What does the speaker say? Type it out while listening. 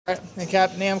Alright, and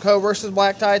Captain Namco versus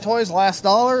Black Tie Toys, last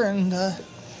dollar, and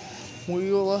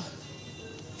we will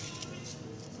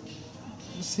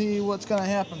see what's going to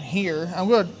happen here. I'm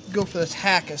going to go for this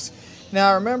Hackus.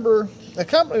 Now remember, the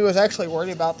company was actually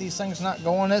worried about these things not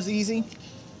going as easy,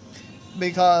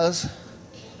 because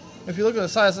if you look at the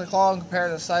size of the claw and compare it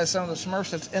to the size of some of the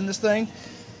Smurfs that's in this thing,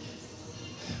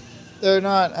 they're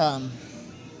not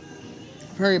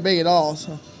very big at all.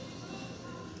 So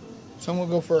I'm going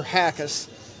to go for Hackus.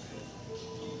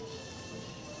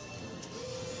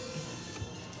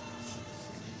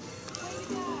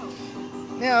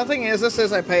 Yeah, the thing is, this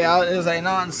is a payout. It is a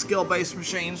non-skill based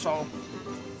machine, so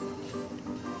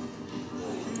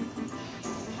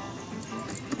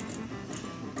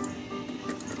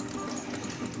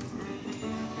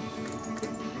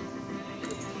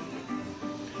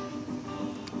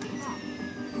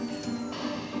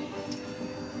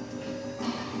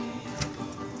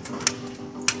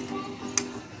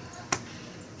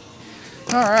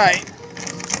alright.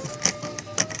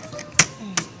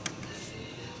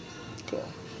 Cool.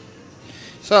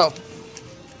 So,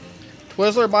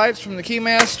 Twizzler Bites from the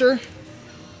Keymaster,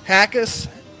 Hackus,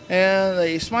 and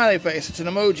the smiley face. It's an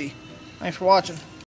emoji. Thanks for watching.